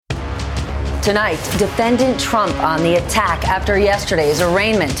Tonight, defendant Trump on the attack after yesterday's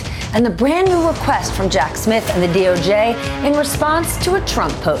arraignment and the brand new request from Jack Smith and the DOJ in response to a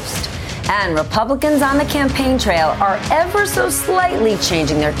Trump post. And Republicans on the campaign trail are ever so slightly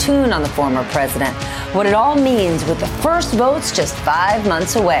changing their tune on the former president. What it all means with the first votes just 5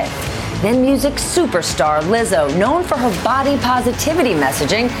 months away. Then music superstar Lizzo, known for her body positivity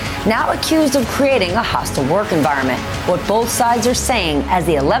messaging, now accused of creating a hostile work environment. What both sides are saying as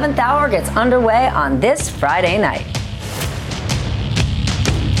the 11th hour gets underway on this Friday night.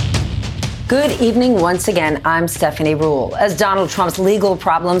 Good evening once again. I'm Stephanie Ruhle. As Donald Trump's legal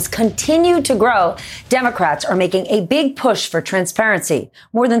problems continue to grow, Democrats are making a big push for transparency.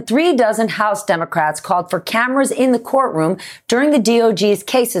 More than 36 House Democrats called for cameras in the courtroom during the DOJ's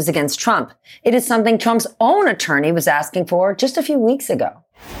cases against Trump. It is something Trump's own attorney was asking for just a few weeks ago.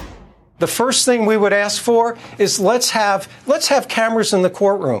 The first thing we would ask for is let's have cameras in the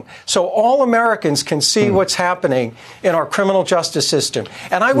courtroom so all Americans can see what's happening in our criminal justice system.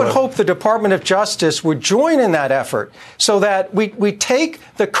 And I would hope the Department of Justice would join in that effort so that we take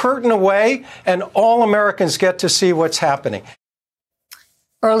the curtain away and all Americans get to see what's happening.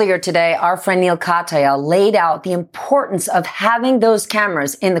 Earlier today, our friend Neil Katyal laid out the importance of having those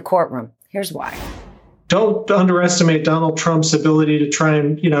cameras in the courtroom. Here's why. Don't underestimate Donald Trump's ability to try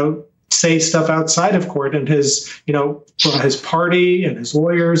and, say stuff outside of court, and his party and his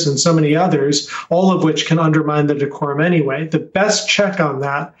lawyers and so many others, all of which can undermine the decorum anyway. The best check on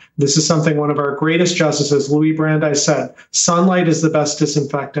that, this is something one of our greatest justices, Louis Brandeis, said, sunlight is the best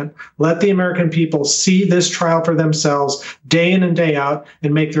disinfectant. Let the American people see this trial for themselves day in and day out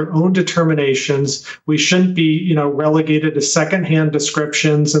and make their own determinations. We shouldn't be, relegated to secondhand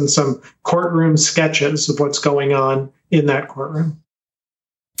descriptions and some courtroom sketches of what's going on in that courtroom.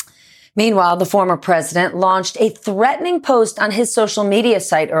 Meanwhile, the former president launched a threatening post on his social media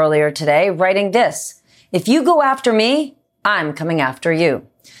site earlier today, writing this: "If you go after me, I'm coming after you."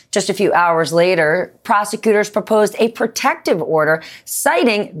 Just a few hours later, prosecutors proposed a protective order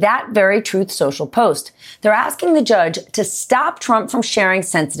citing that very Truth Social post. They're asking the judge to stop Trump from sharing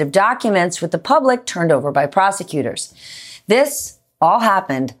sensitive documents with the public turned over by prosecutors. This all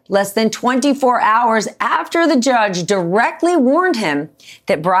happened less than 24 hours after the judge directly warned him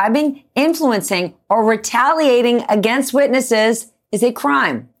that bribing, influencing, or retaliating against witnesses is a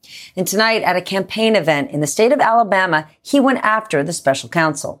crime. And tonight, at a campaign event in the state of Alabama, he went after the special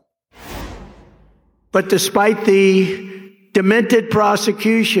counsel. But despite the demented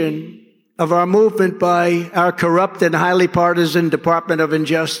prosecution of our movement by our corrupt and highly partisan Department of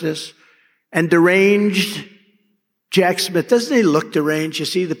Injustice and deranged Jack Smith, doesn't he look deranged? You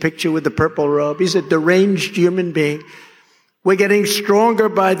see the picture with the purple robe? He's a deranged human being. We're getting stronger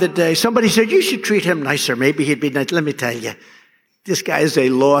by the day. Somebody said, you should treat him nicer. Maybe he'd be nice. Let me tell you, this guy is a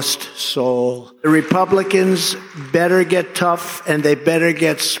lost soul. The Republicans better get tough and they better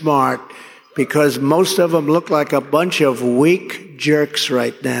get smart, because most of them look like a bunch of weak jerks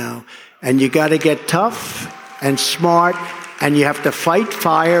right now. And you got to get tough and smart, and you have to fight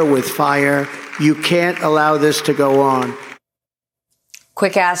fire with fire. You can't allow this to go on.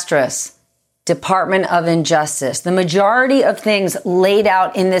 Quick asterisk. Department of Injustice. The majority of things laid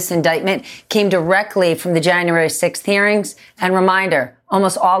out in this indictment came directly from the January 6th hearings. And reminder,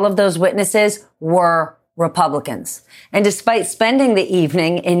 almost all of those witnesses were Republicans. And despite spending the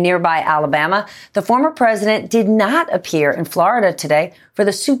evening in nearby Alabama, the former president did not appear in Florida today for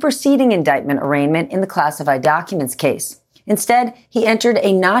the superseding indictment arraignment in the classified documents case. Instead, he entered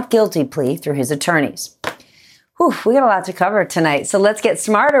a not guilty plea through his attorneys. Whew, we got a lot to cover tonight, so let's get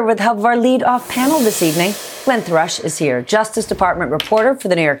smarter with the help of our lead-off panel this evening. Glenn Thrush is here, Justice Department reporter for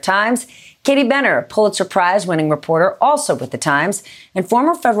the New York Times. Katie Benner, Pulitzer Prize-winning reporter, also with the Times. And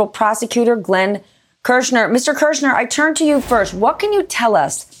former federal prosecutor Glenn Kirschner. Mr. Kirschner, I turn to you first. What can you tell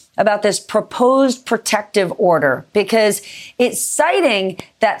us about this proposed protective order? Because it's citing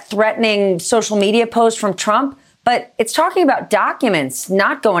that threatening social media post from Trump, but it's talking about documents,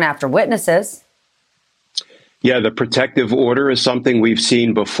 not going after witnesses. Yeah, the protective order is something we've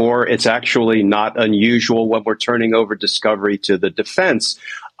seen before. It's actually not unusual when we're turning over discovery to the defense.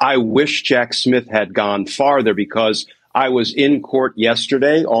 I wish Jack Smith had gone farther, because I was in court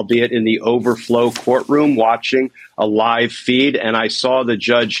yesterday, albeit in the overflow courtroom, watching a live feed, and I saw the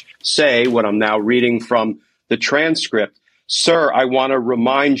judge say, what I'm now reading from the transcript, "Sir, I want to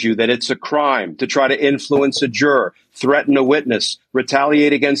remind you that it's a crime to try to influence a juror, threaten a witness,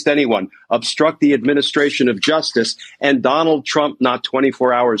 retaliate against anyone, obstruct the administration of justice." And Donald Trump, not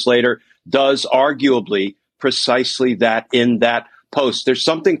 24 hours later, does arguably precisely that in that post. There's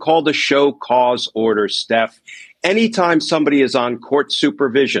something called a show cause order, Steph. Anytime somebody is on court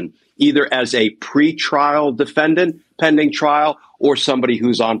supervision, either as a pretrial defendant pending trial or somebody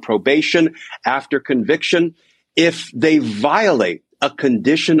who's on probation after conviction, if they violate a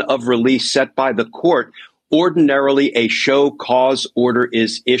condition of release set by the court, ordinarily a show cause order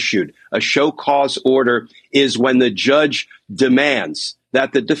is issued. A show cause order is when the judge demands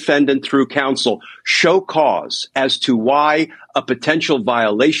that the defendant, through counsel, show cause as to why a potential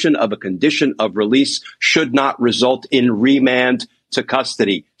violation of a condition of release should not result in remand to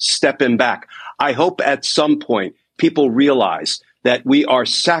custody. Step him back. I hope at some point people realize that we are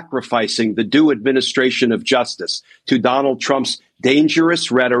sacrificing the due administration of justice to Donald Trump's dangerous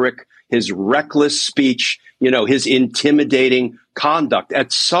rhetoric, his reckless speech, his intimidating conduct.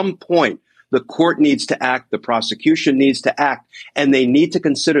 At some point, the court needs to act, the prosecution needs to act, and they need to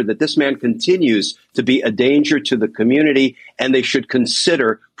consider that this man continues to be a danger to the community, and they should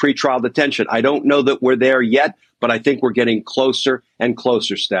consider pretrial detention. I don't know that we're there yet, but I think we're getting closer and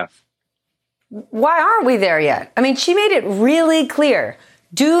closer, Steph. Why aren't we there yet? I mean, she made it really clear.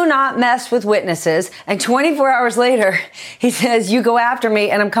 Do not mess with witnesses. And 24 hours later, he says, you go after me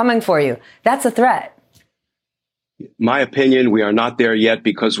and I'm coming for you. That's a threat. My opinion, we are not there yet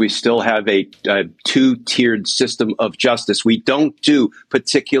because we still have a two-tiered system of justice. We don't do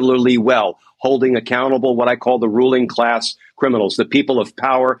particularly well holding accountable what I call the ruling class criminals, the people of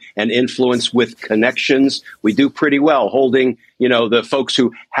power and influence with connections. We do pretty well holding, the folks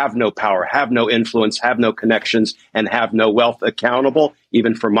who have no power, have no influence, have no connections, and have no wealth accountable,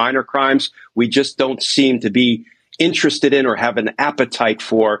 even for minor crimes. We just don't seem to be interested in or have an appetite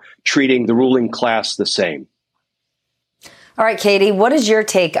for treating the ruling class the same. All right, Katie, what is your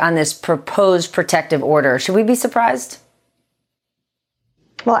take on this proposed protective order? Should we be surprised?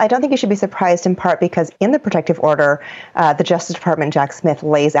 Well, I don't think you should be surprised, in part because in the protective order, the Justice Department, Jack Smith,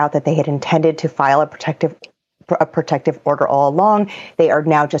 lays out that they had intended to file a protective order all along. They are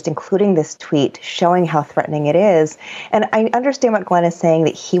now just including this tweet showing how threatening it is. And I understand what Glenn is saying,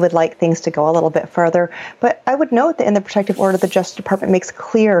 that he would like things to go a little bit further. But I would note that in the protective order, the Justice Department makes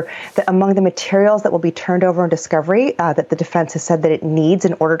clear that among the materials that will be turned over in discovery, that the defense has said that it needs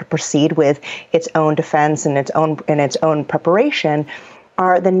in order to proceed with its own defense and its own preparation,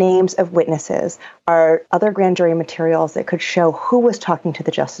 are the names of witnesses, are other grand jury materials that could show who was talking to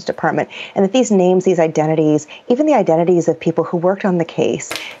the Justice Department, and that these names, these identities, even the identities of people who worked on the case,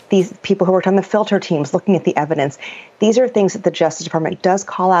 these people who worked on the filter teams looking at the evidence, these are things that the Justice Department does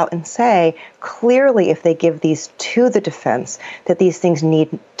call out and say clearly, if they give these to the defense, that these things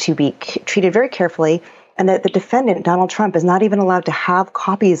need to be treated very carefully, and that the defendant, Donald Trump, is not even allowed to have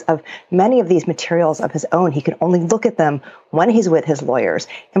copies of many of these materials of his own. He can only look at them when he's with his lawyers,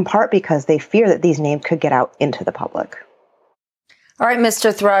 in part because they fear that these names could get out into the public. All right,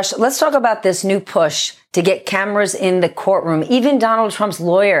 Mr. Thrush, let's talk about this new push to get cameras in the courtroom. Even Donald Trump's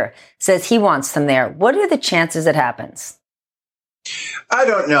lawyer says he wants them there. What are the chances it happens? I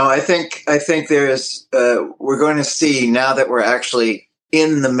don't know. I think there's we're going to see, now that we're actually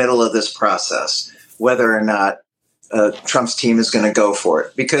in the middle of this process, whether or not Trump's team is going to go for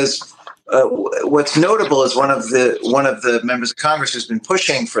it. Because what's notable is one of the members of Congress who's been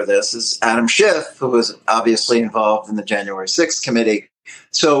pushing for this is Adam Schiff, who was obviously involved in the January 6th committee.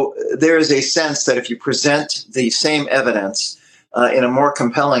 So there is a sense that if you present the same evidence in a more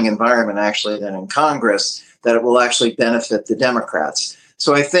compelling environment, actually, than in Congress, that it will actually benefit the Democrats.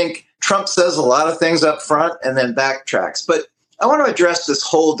 So I think Trump says a lot of things up front and then backtracks. But I want to address this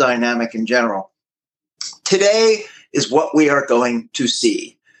whole dynamic in general. Today is what we are going to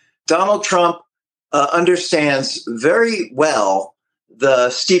see. Donald Trump understands very well the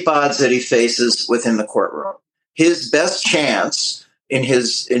steep odds that he faces within the courtroom. His best chance, in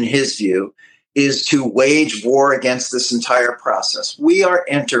his view, is to wage war against this entire process. We are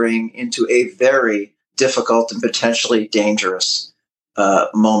entering into a very difficult and potentially dangerous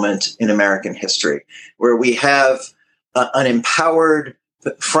moment in American history, where we have an empowered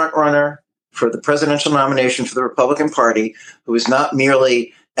frontrunner for the presidential nomination for the Republican Party, who is not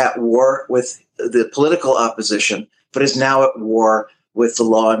merely at war with the political opposition, but is now at war with the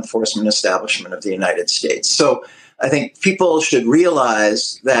law enforcement establishment of the United States. So I think people should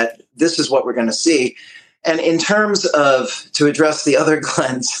realize that this is what we're going to see. And in terms of, to address the other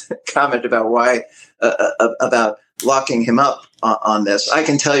Glenn's comment about why, about locking him up on this, I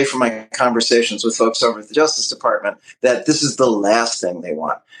can tell you from my conversations with folks over at the Justice Department that this is the last thing they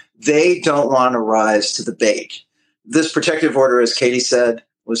want. They don't want to rise to the bait. This protective order, as Katie said,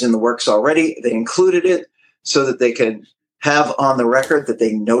 was in the works already. They included it so that they could have on the record that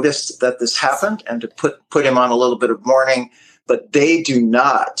they noticed that this happened and to put him on a little bit of mourning. But they do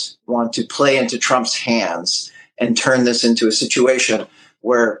not want to play into Trump's hands and turn this into a situation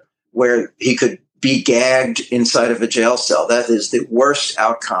where he could be gagged inside of a jail cell. That is the worst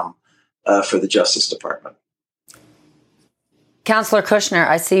outcome for the Justice Department. Counselor Kirschner,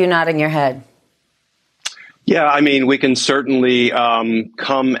 I see you nodding your head. Yeah, I mean, we can certainly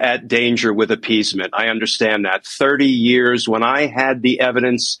come at danger with appeasement. I understand that. 30 years, when I had the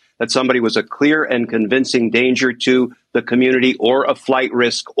evidence that somebody was a clear and convincing danger to the community or a flight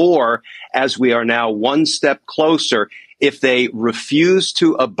risk, or, as we are now one step closer, if they refuse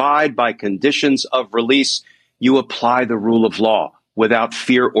to abide by conditions of release, you apply the rule of law without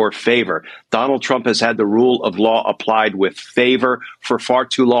fear or favor. Donald Trump has had the rule of law applied with favor for far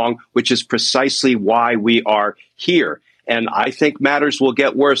too long, which is precisely why we are here. And I think matters will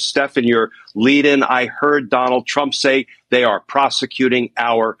get worse. Steph, in your lead-in, I heard Donald Trump say they are prosecuting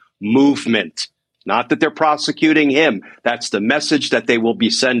our movement. Not that they're prosecuting him. That's the message that they will be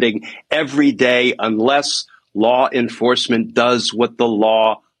sending every day unless law enforcement does what the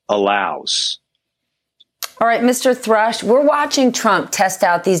law allows. All right, Mr. Thrush, we're watching Trump test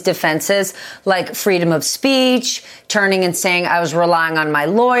out these defenses like freedom of speech, turning and saying I was relying on my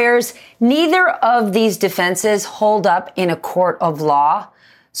lawyers. Neither of these defenses hold up in a court of law.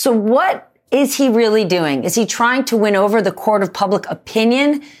 So what is he really doing? Is he trying to win over the court of public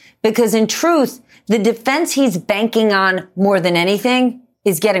opinion? Because in truth, the defense he's banking on more than anything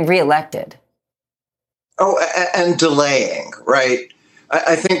is getting reelected. Oh, and delaying, right?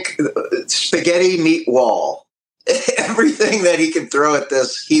 I think spaghetti meat wall. Everything that he can throw at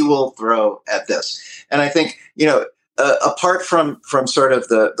this, he will throw at this. And I think, apart from sort of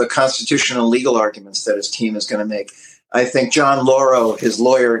the constitutional legal arguments that his team is going to make, I think John Lauro, his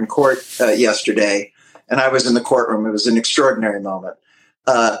lawyer in court yesterday, and I was in the courtroom, it was an extraordinary moment,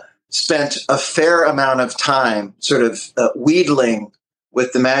 spent a fair amount of time sort of wheedling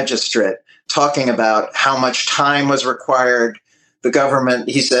with the magistrate, talking about how much time was required. The government,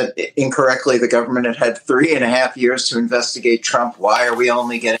 he said incorrectly, the government had 3.5 years to investigate Trump. Why are we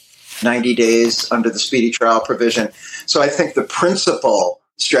only getting 90 days under the speedy trial provision? So I think the principal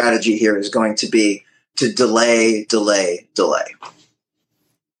strategy here is going to be to delay.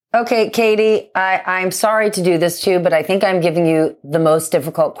 Okay, Katie, I'm sorry to do this to you, but I think I'm giving you the most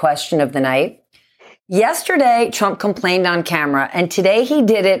difficult question of the night. Yesterday, Trump complained on camera, and today he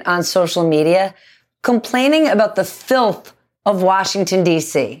did it on social media, complaining about the filth of Washington,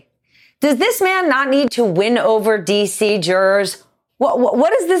 D.C. Does this man not need to win over D.C. jurors?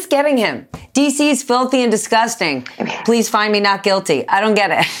 What is this getting him? D.C. is filthy and disgusting. Please find me not guilty. I don't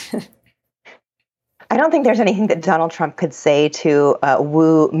get it. I don't think there's anything that Donald Trump could say to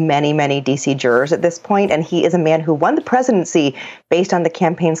woo many, many D.C. jurors at this point. And he is a man who won the presidency based on the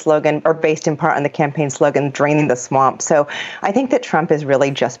campaign slogan, or based in part on the campaign slogan, draining the swamp. So I think that Trump is really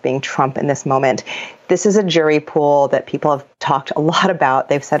just being Trump in this moment. This is a jury pool that people have talked a lot about.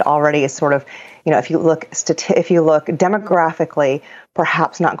 They've said already is sort of, if you look demographically,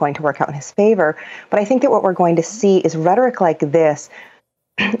 perhaps not going to work out in his favor. But I think that what we're going to see is rhetoric like this.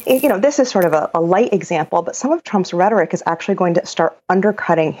 This is sort of a light example, but some of Trump's rhetoric is actually going to start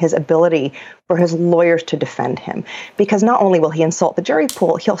undercutting his ability for his lawyers to defend him. Because not only will he insult the jury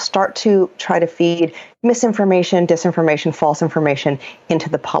pool, he'll start to try to feed misinformation, disinformation, false information into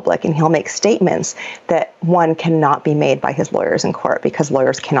the public. And he'll make statements that, one, cannot be made by his lawyers in court, because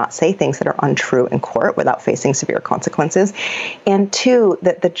lawyers cannot say things that are untrue in court without facing severe consequences. And two,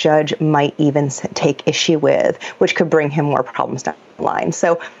 that the judge might even take issue with, which could bring him more problems down the line.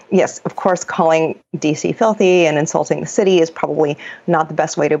 So, yes, of course, calling D.C. filthy and insulting the city is probably not the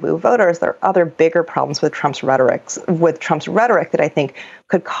best way to woo voters. There are other bigger problems with Trump's rhetoric that I think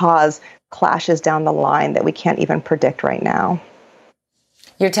could cause clashes down the line that we can't even predict right now.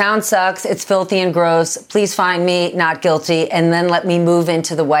 Your town sucks. It's filthy and gross. Please find me not guilty, and then let me move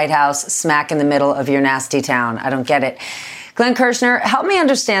into the White House smack in the middle of your nasty town. I don't get it. Glenn Kirschner, help me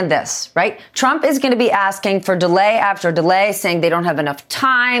understand this, right? Trump is going to be asking for delay after delay, saying they don't have enough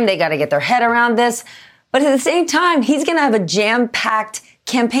time. They got to get their head around this. But at the same time, he's going to have a jam-packed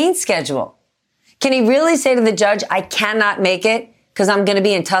campaign schedule. Can he really say to the judge, I cannot make it because I'm going to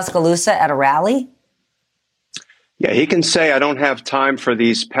be in Tuscaloosa at a rally? Yeah, he can say, I don't have time for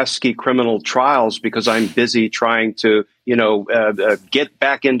these pesky criminal trials because I'm busy trying to, get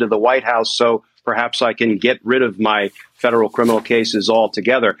back into the White House so perhaps I can get rid of my federal criminal cases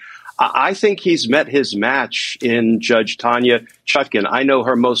altogether. I think he's met his match in Judge Tanya Chutkan. I know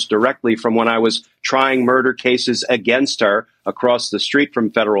her most directly from when I was trying murder cases against her across the street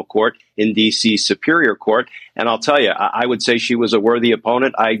from federal court in D.C. Superior Court. And I'll tell you, I would say she was a worthy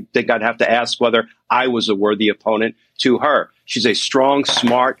opponent. I think I'd have to ask whether I was a worthy opponent to her. She's a strong,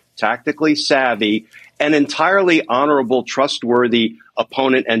 smart, tactically savvy, an entirely honorable, trustworthy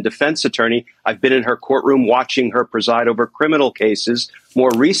opponent and defense attorney. I've been in her courtroom watching her preside over criminal cases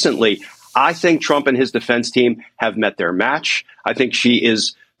more recently. I think Trump and his defense team have met their match. I think she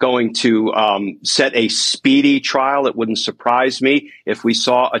is going to set a speedy trial. It wouldn't surprise me if we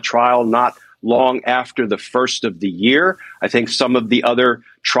saw a trial not long after the first of the year. I think some of the other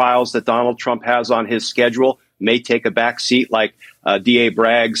trials that Donald Trump has on his schedule may take a back seat, like D.A.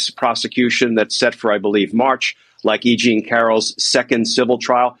 Bragg's prosecution that's set for, I believe, March, like E. Jean Carroll's second civil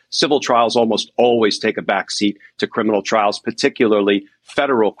trial. Civil trials almost always take a back seat to criminal trials, particularly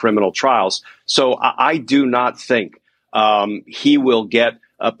federal criminal trials. So I do not think he will get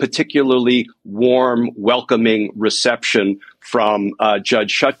a particularly warm, welcoming reception from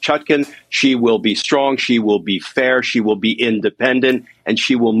Judge Chutkan. She will be strong. She will be fair. She will be independent, and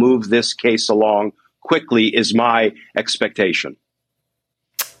she will move this case along quickly, is my expectation.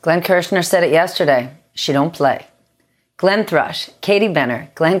 Glenn Kirschner said it yesterday. She don't play. Glenn Thrush, Katie Benner,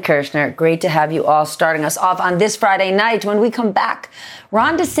 Glenn Kirschner, great to have you all starting us off on this Friday night. When we come back,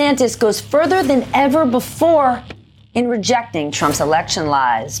 Ron DeSantis goes further than ever before in rejecting Trump's election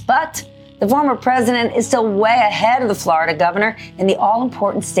lies. But the former president is still way ahead of the Florida governor in the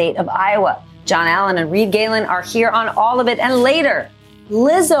all-important state of Iowa. Jon Allen and Reed Galen are here on all of it. And later,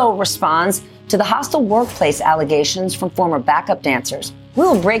 Lizzo responds to the hostile workplace allegations from former backup dancers. We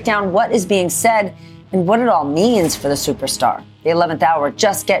will break down what is being said and what it all means for the superstar. The 11th hour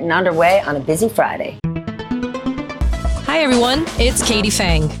just getting underway on a busy Friday. Hi, everyone. It's Katie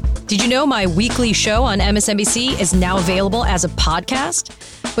Fang. Did you know my weekly show on MSNBC is now available as a podcast?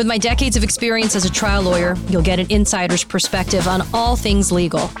 With my decades of experience as a trial lawyer, you'll get an insider's perspective on all things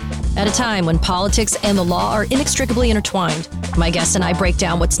legal. At a time when politics and the law are inextricably intertwined, my guests and I break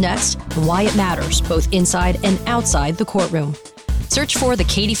down what's next and why it matters, both inside and outside the courtroom. Search for The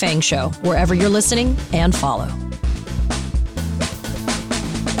Katie Fang Show wherever you're listening and follow.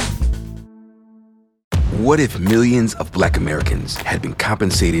 What if millions of Black Americans had been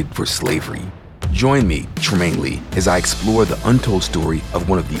compensated for slavery? Join me, Tremaine Lee, as I explore the untold story of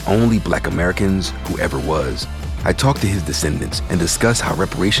one of the only Black Americans who ever was. I talk to his descendants and discuss how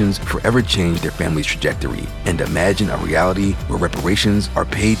reparations forever changed their family's trajectory and imagine a reality where reparations are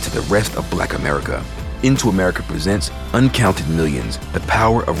paid to the rest of Black America. Into America presents Uncounted Millions, The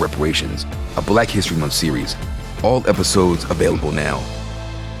Power of Reparations, a Black History Month series. All episodes available now.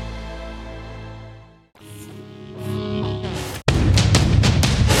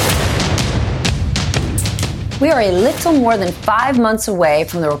 We are a little more than 5 months away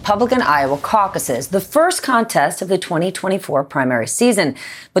from the Republican Iowa caucuses, the first contest of the 2024 primary season.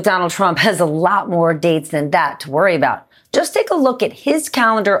 But Donald Trump has a lot more dates than that to worry about. Just take a look at his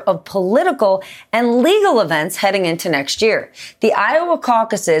calendar of political and legal events heading into next year. The Iowa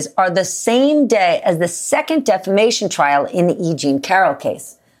caucuses are the same day as the second defamation trial in the E. Jean Carroll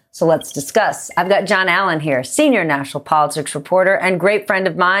case. So let's discuss. I've got Jon Allen here, senior national politics reporter and great friend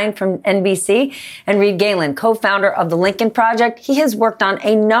of mine from NBC, and Reed Galen, co-founder of the Lincoln Project. He has worked on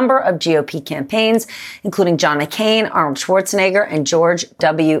a number of GOP campaigns, including John McCain, Arnold Schwarzenegger, and George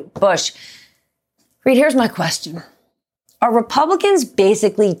W. Bush. Reed, here's my question. Are Republicans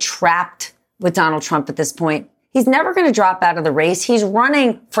basically trapped with Donald Trump at this point? He's never going to drop out of the race. He's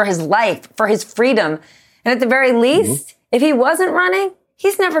running for his life, for his freedom. And at the very least, if he wasn't running,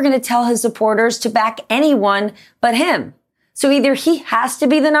 he's never going to tell his supporters to back anyone but him. So either he has to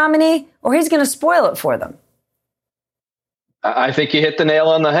be the nominee or he's going to spoil it for them. I think you hit the nail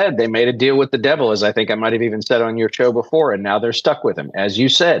on the head. They made a deal with the devil, as I think I might have even said on your show before, and now they're stuck with him. As you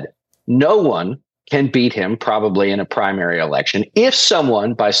said, no one can beat him probably in a primary election. If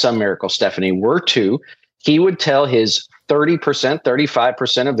someone, by some miracle, Stephanie, were to, he would tell his 30%,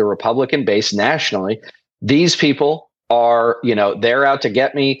 35% of the Republican base nationally, these people are, they're out to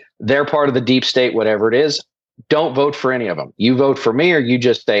get me. They're part of the deep state, whatever it is. Don't vote for any of them. You vote for me or you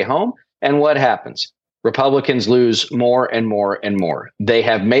just stay home. And what happens? Republicans lose more and more and more. They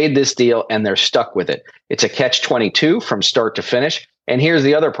have made this deal and they're stuck with it. It's a catch-22 from start to finish. And here's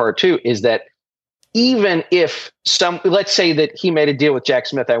the other part, too, is that even if let's say that he made a deal with Jack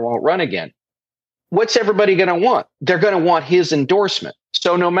Smith, I won't run again. What's everybody going to want? They're going to want his endorsement.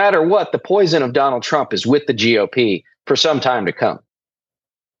 So no matter what, the poison of Donald Trump is with the GOP for some time to come.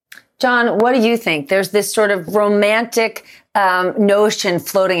 John, what do you think? There's this sort of romantic notion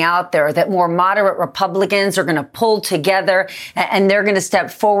floating out there that more moderate Republicans are going to pull together and they're going to step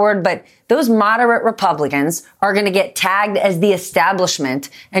forward. But those moderate Republicans are going to get tagged as the establishment,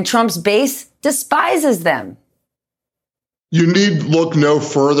 and Trump's base despises them. You need look no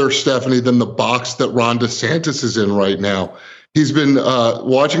further, Stephanie, than the box that Ron DeSantis is in right now. He's been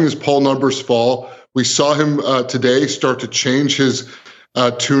watching his poll numbers fall We saw him today start to change his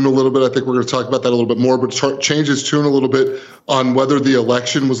tune a little bit. I think we're going to talk about that a little bit more, but change his tune a little bit on whether the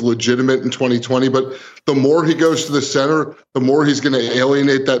election was legitimate in 2020. But the more he goes to the center, the more he's going to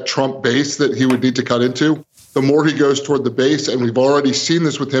alienate that Trump base that he would need to cut into. The more he goes toward the base, and we've already seen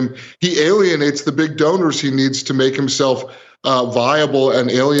this with him, he alienates the big donors he needs to make himself viable,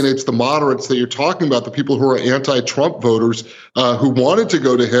 and alienates the moderates that you're talking about, the people who are anti-Trump voters who wanted to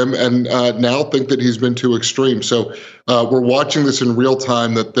go to him and now think that he's been too extreme. So we're watching this in real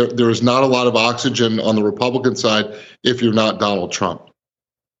time, that there is not a lot of oxygen on the Republican side if you're not Donald Trump.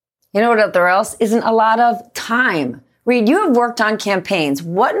 You know what there else isn't a lot of? Time. Reed, you have worked on campaigns.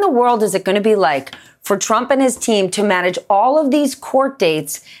 What in the world is it going to be like for Trump and his team to manage all of these court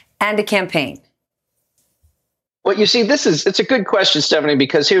dates and a campaign? Well, you see, it's a good question, Stephanie,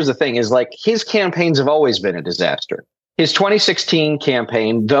 because here's the thing is, like, his campaigns have always been a disaster. His 2016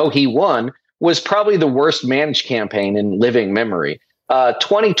 campaign, though he won, was probably the worst managed campaign in living memory.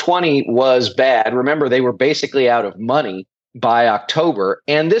 2020 was bad. Remember, they were basically out of money by October,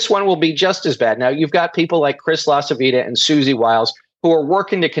 and this one will be just as bad. Now, you've got people like Chris LaCivita and Susie Wiles who are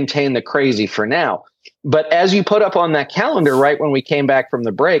working to contain the crazy for now. But as you put up on that calendar, right when we came back from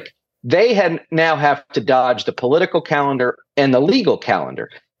the break, they now have to dodge the political calendar and the legal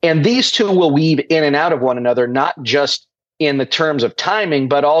calendar. And these two will weave in and out of one another, not just in the terms of timing,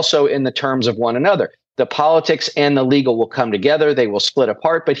 but also in the terms of one another. The politics and the legal will come together. They will split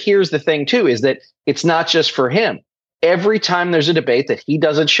apart. But here's the thing, too, is that it's not just for him. Every time there's a debate that he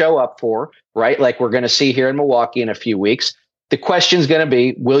doesn't show up for, right, like we're going to see here in Milwaukee in a few weeks, the question is going to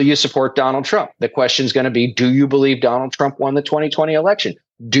be, will you support Donald Trump? The question is going to be, do you believe Donald Trump won the 2020 election?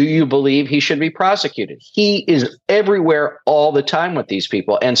 Do you believe he should be prosecuted? He is everywhere all the time with these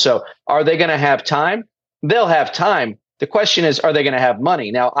people. And so are they going to have time? They'll have time. The question is, are they going to have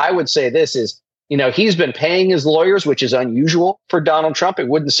money? Now, I would say this is, he's been paying his lawyers, which is unusual for Donald Trump. It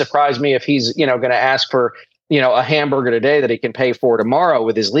wouldn't surprise me if he's, going to ask for, a hamburger today that he can pay for tomorrow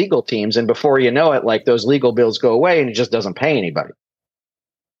with his legal teams. And before you know it, like, those legal bills go away and he just doesn't pay anybody.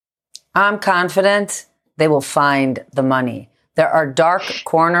 I'm confident they will find the money. There are dark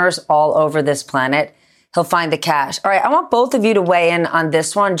corners all over this planet. He'll find the cash. All right, I want both of you to weigh in on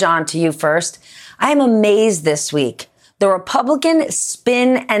this one. John, to you first. I am amazed this week. The Republican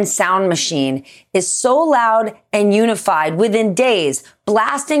spin and sound machine is so loud and unified within days,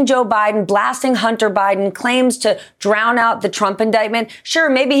 blasting Joe Biden, blasting Hunter Biden, claims to drown out the Trump indictment.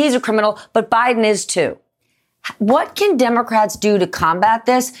 Sure, maybe he's a criminal, but Biden is too. What can Democrats do to combat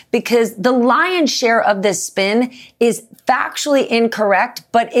this? Because the lion's share of this spin is factually incorrect,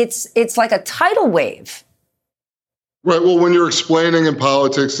 but it's like a tidal wave. Right. Well, when you're explaining in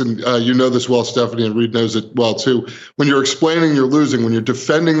politics, and you know this well, Stephanie, and Reed knows it well, too, when you're explaining, you're losing. When you're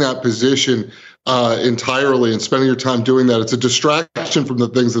defending that position entirely and spending your time doing that, it's a distraction from the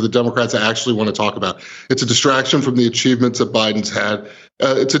things that the Democrats actually want to talk about. It's a distraction from the achievements that Biden's had.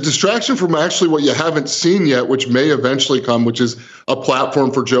 It's a distraction from actually what you haven't seen yet, which may eventually come, which is a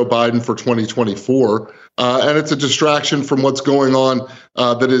platform for Joe Biden for 2024. And it's a distraction from what's going on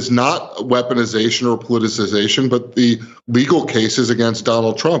that is not weaponization or politicization, but the legal cases against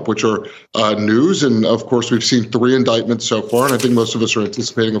Donald Trump, which are news. And of course, we've seen 3 indictments so far, and I think most of us are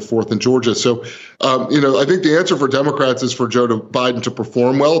anticipating a 4th in Georgia. So, I think the answer for Democrats is for Joe Biden to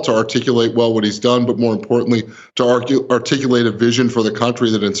perform well, to articulate well what he's done, but more importantly, to articulate a vision for the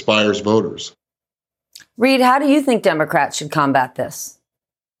country that inspires voters. Reed, how do you think Democrats should combat this?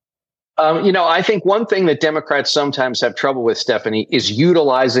 I think one thing that Democrats sometimes have trouble with, Stephanie, is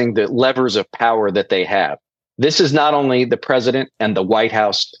utilizing the levers of power that they have. This is not only the president and the White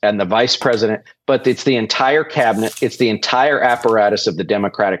House and the vice president, but it's the entire cabinet. It's the entire apparatus of the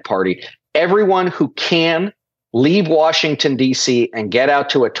Democratic Party. Everyone who can leave Washington, D.C. and get out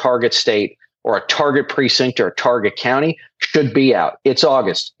to a target state or a target precinct or a target county should be out. It's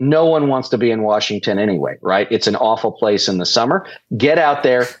August. No one wants to be in Washington anyway, right? It's an awful place in the summer. Get out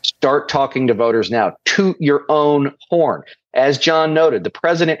there, start talking to voters now. Toot your own horn. As John noted, the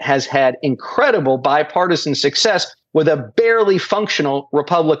president has had incredible bipartisan success with a barely functional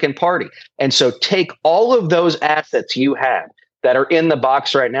Republican Party. And so take all of those assets you have that are in the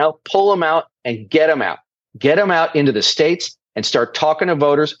box right now, pull them out and get them out. Get them out into the states and start talking to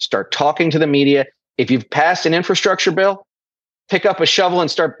voters, start talking to the media. If you've passed an infrastructure bill, pick up a shovel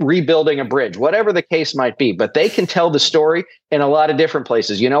and start rebuilding a bridge, whatever the case might be. But they can tell the story in a lot of different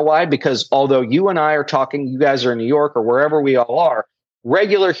places. You know why? Because although you and I are talking, you guys are in New York or wherever we all are,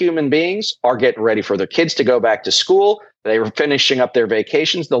 regular human beings are getting ready for their kids to go back to school. They were finishing up their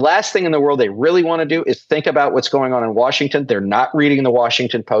vacations. The last thing in the world they really want to do is think about what's going on in Washington. They're not reading the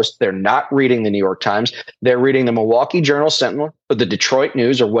Washington Post. They're not reading the New York Times. They're reading the Milwaukee Journal-Sentinel or the Detroit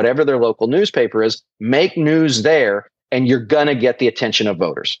News or whatever their local newspaper is. Make news there, and you're going to get the attention of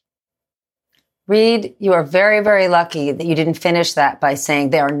voters. Reed, you are very, very lucky that you didn't finish that by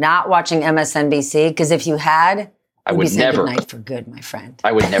saying they are not watching MSNBC, because if you had, I would never. Good night for good, my friend.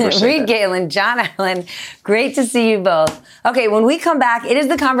 I would never say Reed Galen, Jon Allen, great to see you both. Okay, when we come back, it is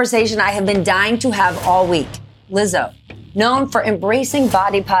the conversation I have been dying to have all week. Lizzo, known for embracing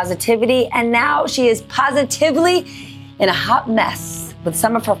body positivity, and now she is positively in a hot mess with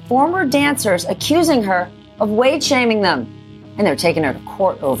some of her former dancers accusing her of weight shaming them. And they're taking her to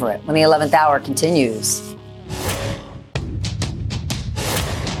court over it when the 11th hour continues.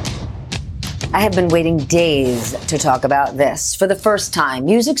 I have been waiting days to talk about this. For the first time,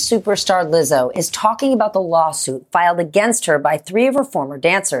 music superstar Lizzo is talking about the lawsuit filed against her by 3 of her former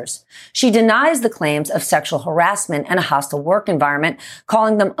dancers. She denies the claims of sexual harassment and a hostile work environment,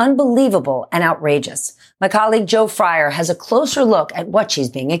 calling them unbelievable and outrageous. My colleague Joe Fryer has a closer look at what she's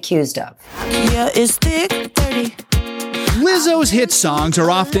being accused of. Yeah, it's thick, dirty. Lizzo's hit songs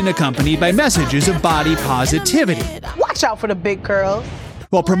are often accompanied by messages of body positivity. Watch out for the big girls.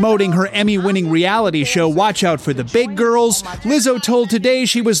 While promoting her Emmy-winning reality show Watch Out for the Big Girls, Lizzo told Today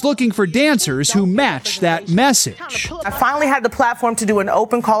she was looking for dancers who matched that message. I finally had the platform to do an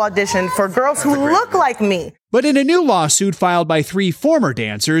open call audition for girls who look like me. But in a new lawsuit filed by 3 former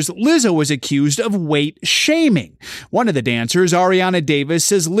dancers, Lizzo was accused of weight shaming. One of the dancers, Ariana Davis,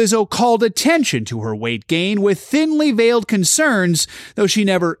 says Lizzo called attention to her weight gain with thinly veiled concerns, though she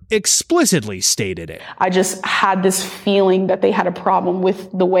never explicitly stated it. I just had this feeling that they had a problem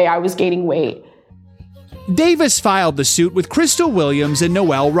with the way I was gaining weight. Davis filed the suit with Crystal Williams and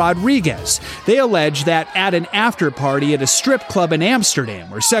Noel Rodriguez. They allege that at an after-party at a strip club in Amsterdam,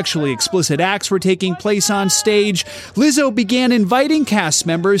 where sexually explicit acts were taking place on stage, Lizzo began inviting cast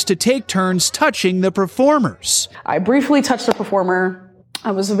members to take turns touching the performers. I briefly touched the performer.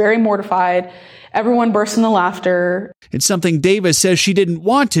 I was very mortified. Everyone burst into laughter. It's something Davis says she didn't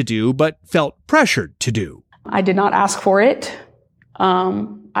want to do, but felt pressured to do. I did not ask for it.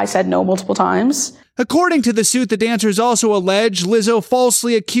 I said no multiple times. According to the suit, the dancers also allege Lizzo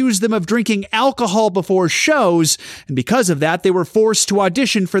falsely accused them of drinking alcohol before shows, and because of that, they were forced to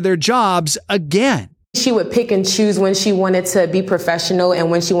audition for their jobs again. She would pick and choose when she wanted to be professional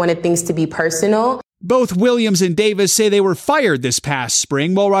and when she wanted things to be personal. Both Williams and Davis say they were fired this past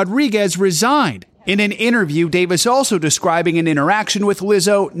spring, while Rodriguez resigned. In an interview, Davis also describing an interaction with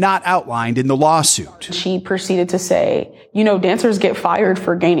Lizzo not outlined in the lawsuit. She proceeded to say, dancers get fired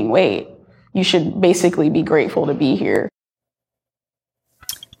for gaining weight. You should basically be grateful to be here.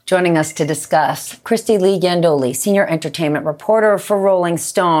 Joining us to discuss, Krystie Yandoli, senior entertainment reporter for Rolling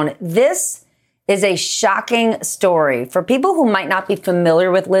Stone. This is a shocking story. For people who might not be familiar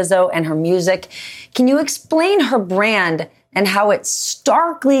with Lizzo and her music, can you explain her brand and how it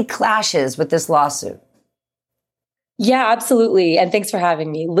starkly clashes with this lawsuit? Yeah, absolutely. And thanks for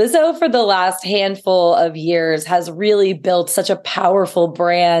having me. Lizzo, for the last handful of years, has really built such a powerful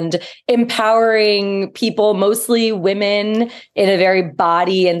brand, empowering people, mostly women, in a very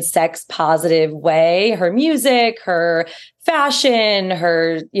body and sex positive way. Her music, her fashion,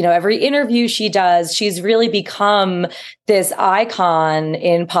 her, every interview she does, she's really become this icon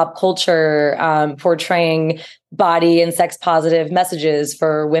in pop culture, portraying body and sex positive messages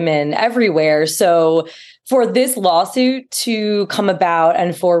for women everywhere. So for this lawsuit to come about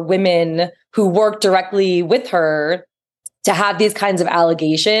and for women who work directly with her to have these kinds of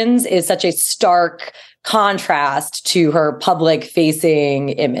allegations is such a stark contrast to her public facing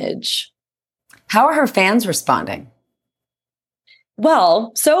image. How are her fans responding?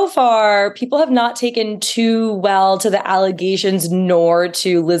 Well, so far, people have not taken too well to the allegations nor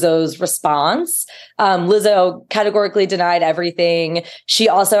to Lizzo's response. Lizzo categorically denied everything. She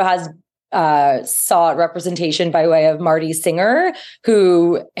also has sought representation by way of Marty Singer,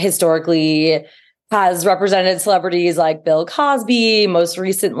 who historically has represented celebrities like Bill Cosby, most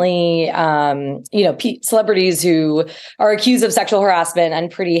recently, celebrities who are accused of sexual harassment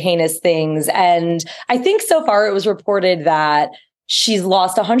and pretty heinous things. And I think so far it was reported that she's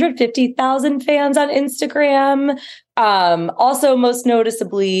lost 150,000 fans on Instagram. Also, most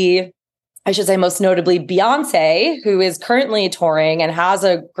notably, Beyonce, who is currently touring and has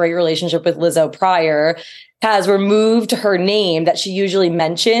a great relationship with Lizzo prior, has removed her name that she usually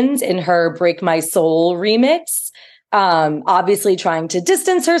mentions in her Break My Soul remix. obviously trying to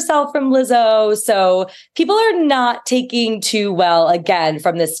distance herself from Lizzo. So people are not taking too well, again,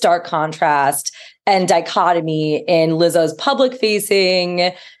 from this stark contrast and dichotomy in Lizzo's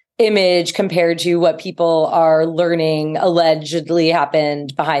public-facing image compared to what people are learning allegedly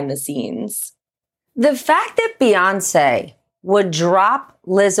happened behind the scenes. The fact that Beyonce would drop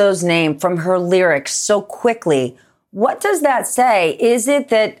Lizzo's name from her lyrics so quickly, what does that say? Is it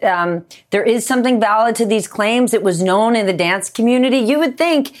that there is something valid to these claims? It was known in the dance community. You would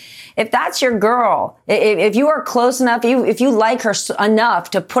think if that's your girl, if you are close enough, if you like her enough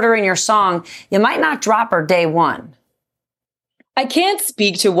to put her in your song, you might not drop her day one. I can't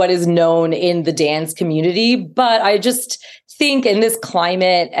speak to what is known in the dance community, but I just think in this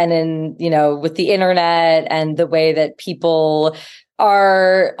climate and in, with the internet and the way that people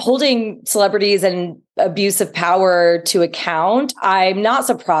are holding celebrities and abuse of power to account, I'm not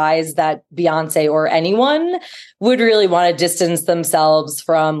surprised that Beyonce or anyone would really want to distance themselves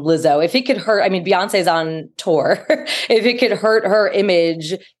from Lizzo. If it could hurt, Beyonce's on tour. If it could hurt her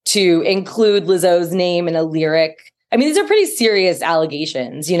image to include Lizzo's name in a lyric, these are pretty serious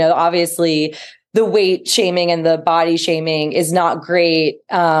allegations. Obviously the weight shaming and the body shaming is not great.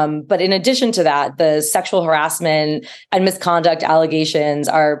 But in addition to that, the sexual harassment and misconduct allegations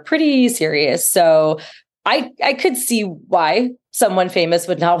are pretty serious. So I could see why someone famous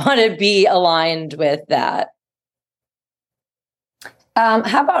would not want to be aligned with that.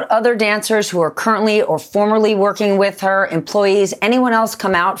 How about other dancers who are currently or formerly working with her, employees? Anyone else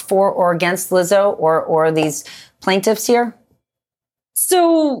come out for or against Lizzo or these plaintiffs here?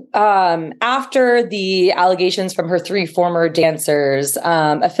 So after the allegations from her 3 former dancers,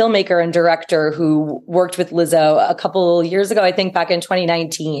 a filmmaker and director who worked with Lizzo a couple years ago, I think back in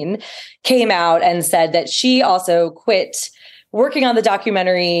 2019, came out and said that she also quit working on the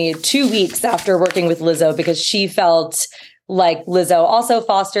documentary 2 weeks after working with Lizzo because she felt like Lizzo also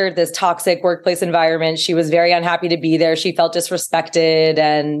fostered this toxic workplace environment. She was very unhappy to be there. She felt disrespected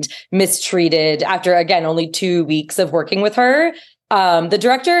and mistreated after, again, only 2 weeks of working with her. The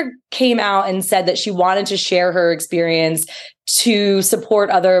director came out and said that she wanted to share her experience to support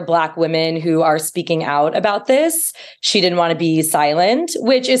other Black women who are speaking out about this. She didn't want to be silent,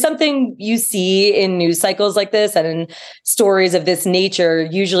 which is something you see in news cycles like this and in stories of this nature.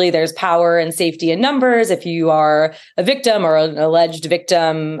 Usually there's power and safety in numbers. If you are a victim or an alleged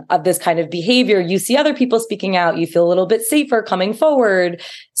victim of this kind of behavior, you see other people speaking out, you feel a little bit safer coming forward.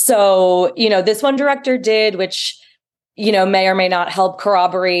 So, this one director did, which may or may not help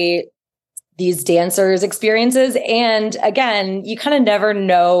corroborate these dancers' experiences. And again, you kind of never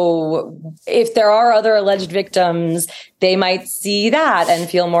know if there are other alleged victims, they might see that and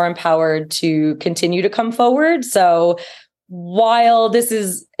feel more empowered to continue to come forward. So while this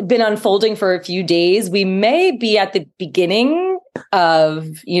has been unfolding for a few days, we may be at the beginning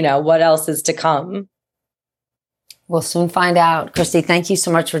of, what else is to come. We'll soon find out. Krystie, thank you so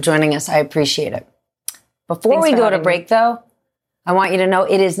much for joining us. I appreciate it. Before we go to break, though, I want you to know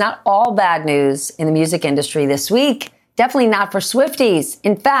it is not all bad news in the music industry this week. Definitely not for Swifties.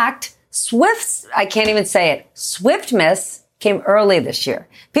 In fact, Swiftmas came early this year.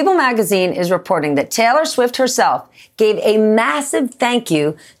 People magazine is reporting that Taylor Swift herself gave a massive thank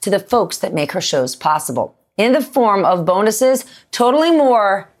you to the folks that make her shows possible in the form of bonuses totaling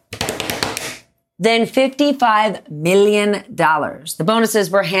more than $55 million. The bonuses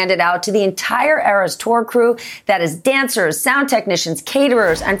were handed out to the entire Eras tour crew, that is dancers, sound technicians,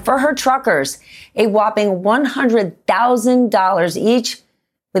 caterers, and for her truckers, a whopping $100,000 each,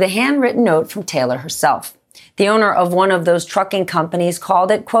 with a handwritten note from Taylor herself. The owner of one of those trucking companies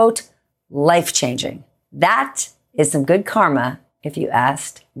called it, quote, life-changing. That is some good karma, if you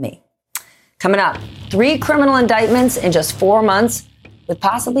asked me. Coming up, 3 criminal indictments in just 4 months, with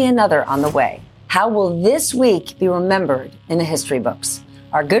possibly another on the way. How will this week be remembered in the history books?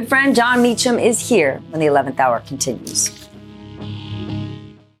 Our good friend Jon Meacham is here when the 11th hour continues.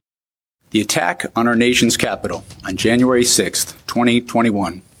 The attack on our nation's capital on January 6th,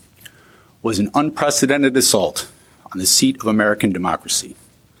 2021, was an unprecedented assault on the seat of American democracy.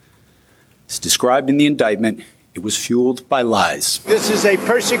 As described in the indictment, it was fueled by lies. This is a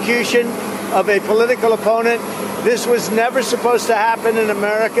persecution of a political opponent. This was never supposed to happen in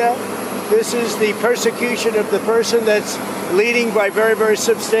America. This is the persecution of the person that's leading by very, very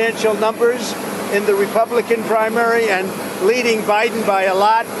substantial numbers in the Republican primary and leading Biden by a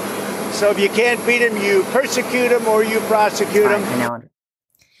lot. So if you can't beat him, you persecute him or you prosecute him.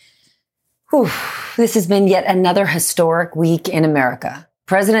 This has been yet another historic week in America.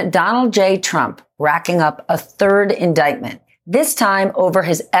 President Donald J. Trump racking up a 3rd indictment. this time over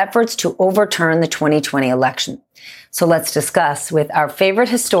his efforts to overturn the 2020 election. So let's discuss with our favorite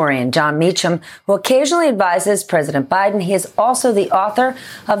historian, Jon Meacham, who occasionally advises President Biden. He is also the author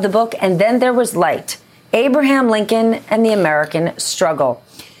of the book, And Then There Was Light, Abraham Lincoln and the American Struggle.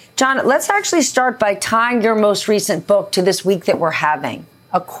 Jon, let's actually start by tying your most recent book to this week that we're having.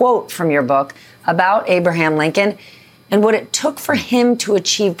 A quote from your book about Abraham Lincoln and what it took for him to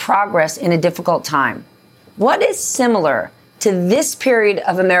achieve progress in a difficult time. What is similar to this period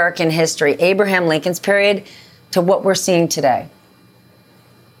of American history, Abraham Lincoln's period, to what we're seeing today?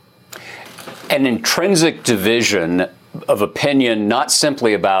 An intrinsic division of opinion, not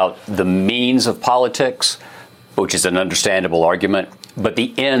simply about the means of politics, which is an understandable argument, but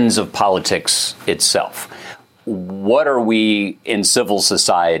the ends of politics itself. What are we in civil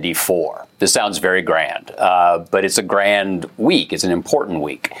society for? This sounds very grand, but it's a grand week. It's an important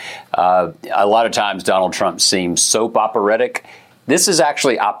week. A lot of times Donald Trump seems soap operatic. This is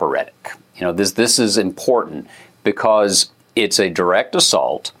actually operatic. This is important because it's a direct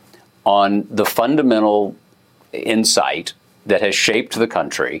assault on the fundamental insight that has shaped the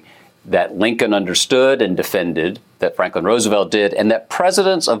country, that Lincoln understood and defended, that Franklin Roosevelt did, and that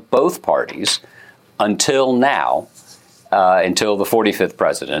presidents of both parties until now, until the 45th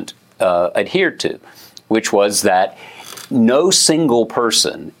president, adhered to, which was that no single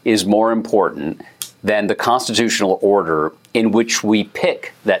person is more important than the constitutional order in which we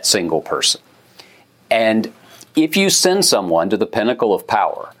pick that single person. And if you send someone to the pinnacle of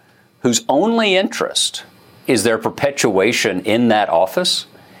power whose only interest is their perpetuation in that office,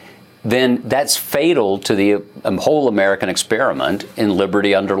 then that's fatal to the whole American experiment in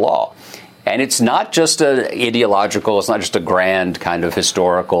liberty under law. And it's not just ideological, it's not just a grand kind of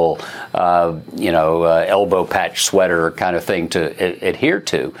historical, elbow patch sweater kind of thing to adhere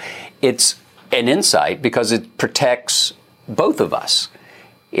to. It's an insight because it protects both of us.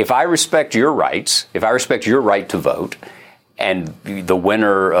 If I respect your rights, if I respect your right to vote, and the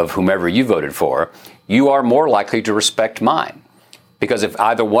winner of whomever you voted for, you are more likely to respect mine. Because if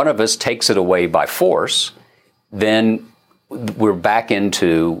either one of us takes it away by force, then we're back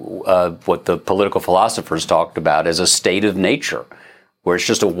into what the political philosophers talked about as a state of nature, where it's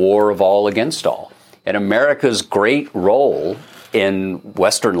just a war of all against all. And America's great role in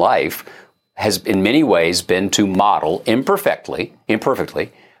Western life has in many ways been to model imperfectly,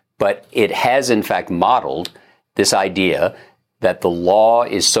 but it has in fact modeled this idea that the law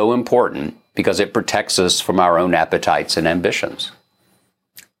is so important because it protects us from our own appetites and ambitions.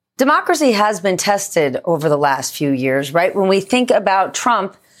 Democracy has been tested over the last few years, right? When we think about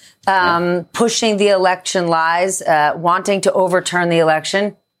Trump pushing the election lies, wanting to overturn the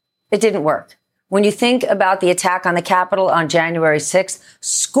election, it didn't work. When you think about the attack on the Capitol on January 6th,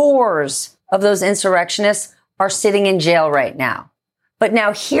 scores of those insurrectionists are sitting in jail right now. But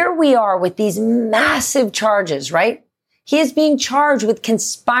now here we are with these massive charges, right? He is being charged with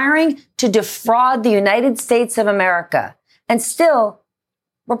conspiring to defraud the United States of America. And still,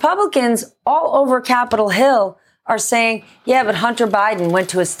 Republicans all over Capitol Hill are saying, yeah, but Hunter Biden went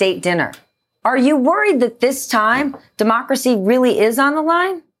to a state dinner. Are you worried that this time democracy really is on the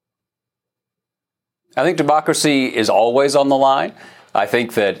line? I think democracy is always on the line. I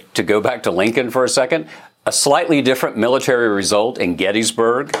think that, to go back to Lincoln for a second, a slightly different military result in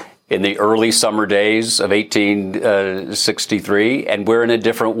Gettysburg in the early summer days of 1863, and we're in a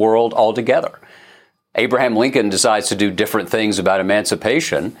different world altogether. Abraham Lincoln decides to do different things about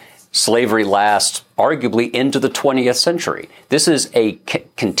emancipation. Slavery lasts arguably into the 20th century. This is a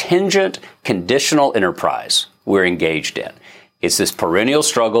contingent, conditional enterprise we're engaged in. It's this perennial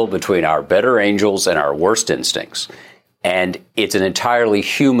struggle between our better angels and our worst instincts. And it's an entirely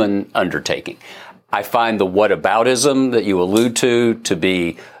human undertaking. I find the whataboutism that you allude to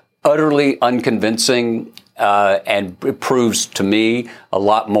be utterly unconvincing. And it proves to me a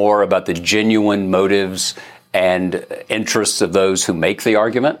lot more about the genuine motives and interests of those who make the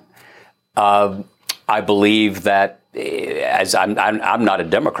argument. I believe that, as I'm not a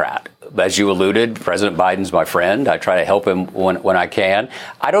Democrat, as you alluded, President Biden's my friend. I try to help him when I can.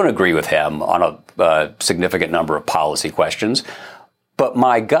 I don't agree with him on a significant number of policy questions, but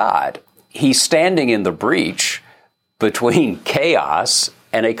my God, he's standing in the breach between chaos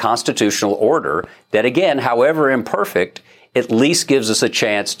and a constitutional order that, again, however imperfect, at least gives us a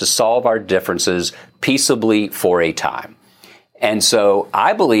chance to solve our differences peaceably for a time. And so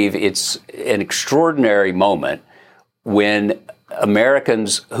I believe it's an extraordinary moment when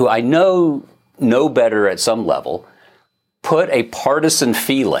Americans, who I know better at some level, put a partisan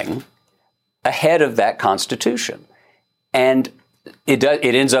feeling ahead of that Constitution. And it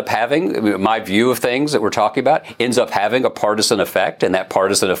ends up having, my view of things that we're talking about, ends up having a partisan effect. And that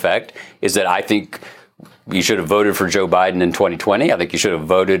partisan effect is that I think you should have voted for Joe Biden in 2020. I think you should have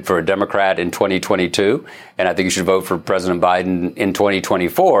voted for a Democrat in 2022. And I think you should vote for President Biden in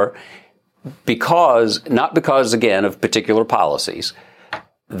 2024 not because, again, of particular policies,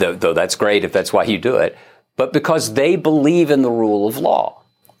 though that's great if that's why you do it, but because they believe in the rule of law.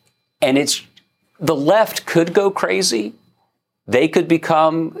 And the left could go crazy. They could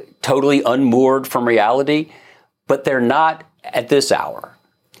become totally unmoored from reality, but they're not at this hour.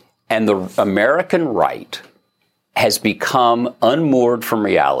 And the American right has become unmoored from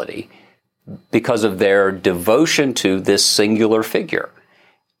reality because of their devotion to this singular figure.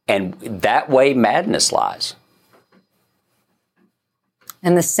 And that way madness lies.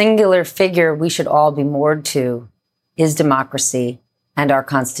 And the singular figure we should all be moored to is democracy and our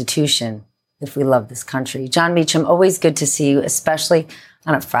Constitution if we love this country. Jon Meacham, always good to see you, especially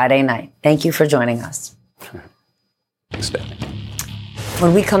on a Friday night. Thank you for joining us. Thanks, Stephanie.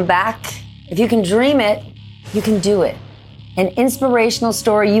 When we come back, if you can dream it, you can do it. An inspirational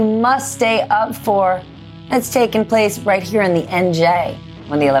story you must stay up for. It's taking place right here in the NJ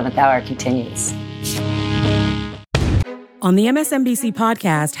when the 11th hour continues. On the MSNBC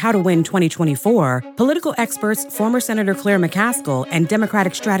podcast, How to Win 2024, political experts, former Senator Claire McCaskill and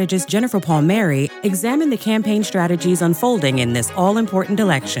Democratic strategist Jennifer Palmieri examine the campaign strategies unfolding in this all-important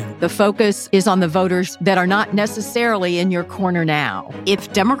election. The focus is on the voters that are not necessarily in your corner now.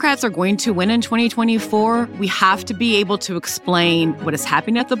 If Democrats are going to win in 2024, we have to be able to explain what is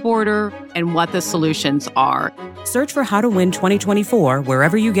happening at the border and what the solutions are. Search for How to Win 2024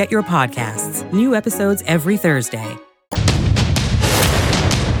 wherever you get your podcasts. New episodes every Thursday.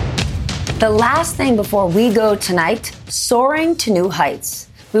 The last thing before we go tonight, soaring to new heights.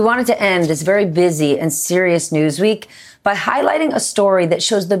 We wanted to end this very busy and serious news week by highlighting a story that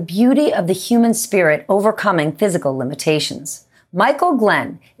shows the beauty of the human spirit overcoming physical limitations. Michael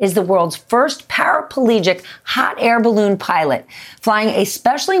Glenn is the world's first paraplegic hot air balloon pilot, flying a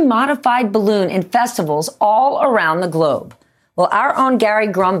specially modified balloon in festivals all around the globe. Well, our own Gary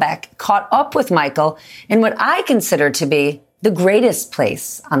Grumbeck caught up with Michael in what I consider to be the greatest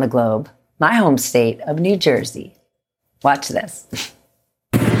place on the globe, my home state of New Jersey. Watch this.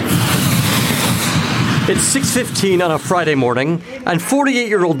 It's 6:15 on a Friday morning, and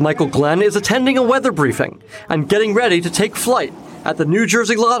 48-year-old Michael Glenn is attending a weather briefing and getting ready to take flight at the New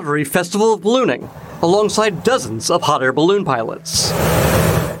Jersey Lottery Festival of Ballooning, alongside dozens of hot air balloon pilots.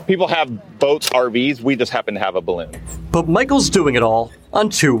 People have boats, RVs, we just happen to have a balloon. But Michael's doing it all on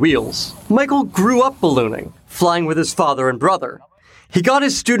two wheels. Michael grew up ballooning, flying with his father and brother. He got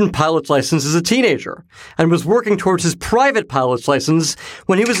his student pilot's license as a teenager and was working towards his private pilot's license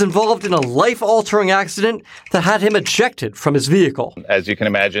when he was involved in a life-altering accident that had him ejected from his vehicle. As you can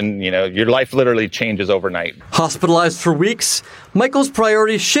imagine, your life literally changes overnight. Hospitalized for weeks, Michael's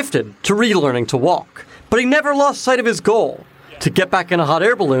priorities shifted to relearning to walk. But he never lost sight of his goal, to get back in a hot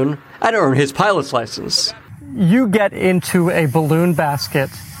air balloon and earn his pilot's license. You get into a balloon basket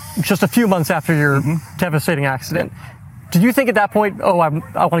just a few months after your devastating accident. Did you think at that point, I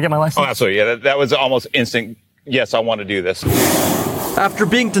want to get my license? Oh, absolutely. Yeah, that was almost instant. Yes, I want to do this. After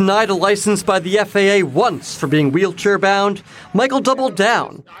being denied a license by the FAA once for being wheelchair-bound, Michael doubled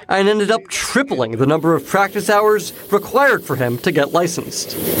down and ended up tripling the number of practice hours required for him to get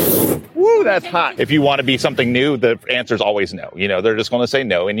licensed. Woo, that's hot. If you want to be something new, the answer's always no. They're just going to say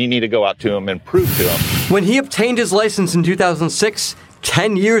no, and you need to go out to them and prove to them. When he obtained his license in 2006,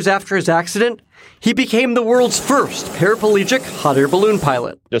 10 years after his accident, he became the world's first paraplegic hot air balloon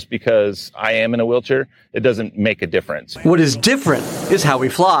pilot. Just because I am in a wheelchair, it doesn't make a difference. What is different is how he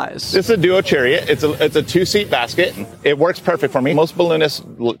flies. It's a duo chariot. It's a two-seat basket. It works perfect for me. Most balloonists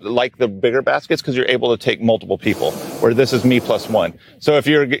like the bigger baskets because you're able to take multiple people, where this is me plus one. So if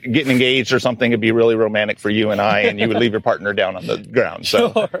you're getting engaged or something, it'd be really romantic for you and I, and you would leave your partner down on the ground.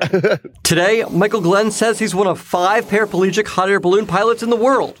 So. Sure. Today, Michael Glenn says he's one of 5 paraplegic hot air balloon pilots in the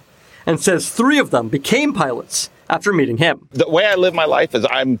world, and says 3 of them became pilots after meeting him. The way I live my life is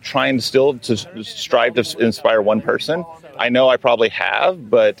I'm trying still to strive to inspire one person. I know I probably have,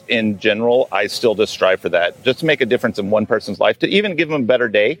 but in general, I still just strive for that, just to make a difference in one person's life, to even give them a better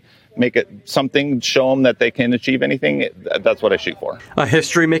day, make it something, show them that they can achieve anything. That's what I shoot for. A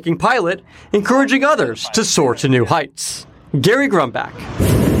history-making pilot encouraging others to soar to new heights. Gary Grumbeck,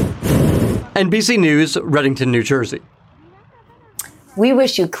 NBC News, Reddington, New Jersey. We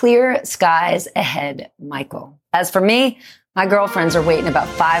wish you clear skies ahead, Michael. As for me, my girlfriends are waiting about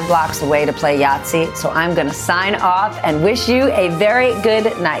 5 blocks away to play Yahtzee, so I'm going to sign off and wish you a very good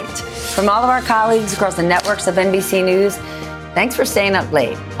night. From all of our colleagues across the networks of NBC News, Thanks for staying up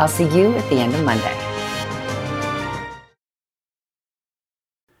late. I'll see you at the end of Monday.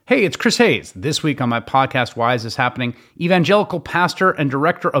 Hey, it's Chris Hayes. This week on my podcast, Why Is This Happening? Evangelical pastor and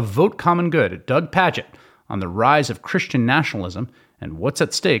director of Vote Common Good, Doug Padgett, on the rise of Christian nationalism and what's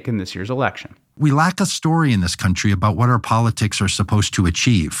at stake in this year's election. We lack a story in this country about what our politics are supposed to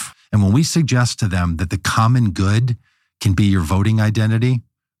achieve. And when we suggest to them that the common good can be your voting identity,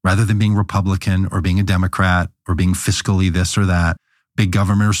 rather than being Republican or being a Democrat or being fiscally this or that, big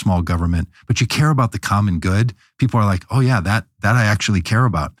government or small government, but you care about the common good, people are like, oh yeah, that I actually care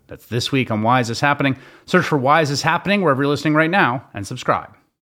about. That's this week on Why Is This Happening? Search for Why Is This Happening wherever you're listening right now and subscribe.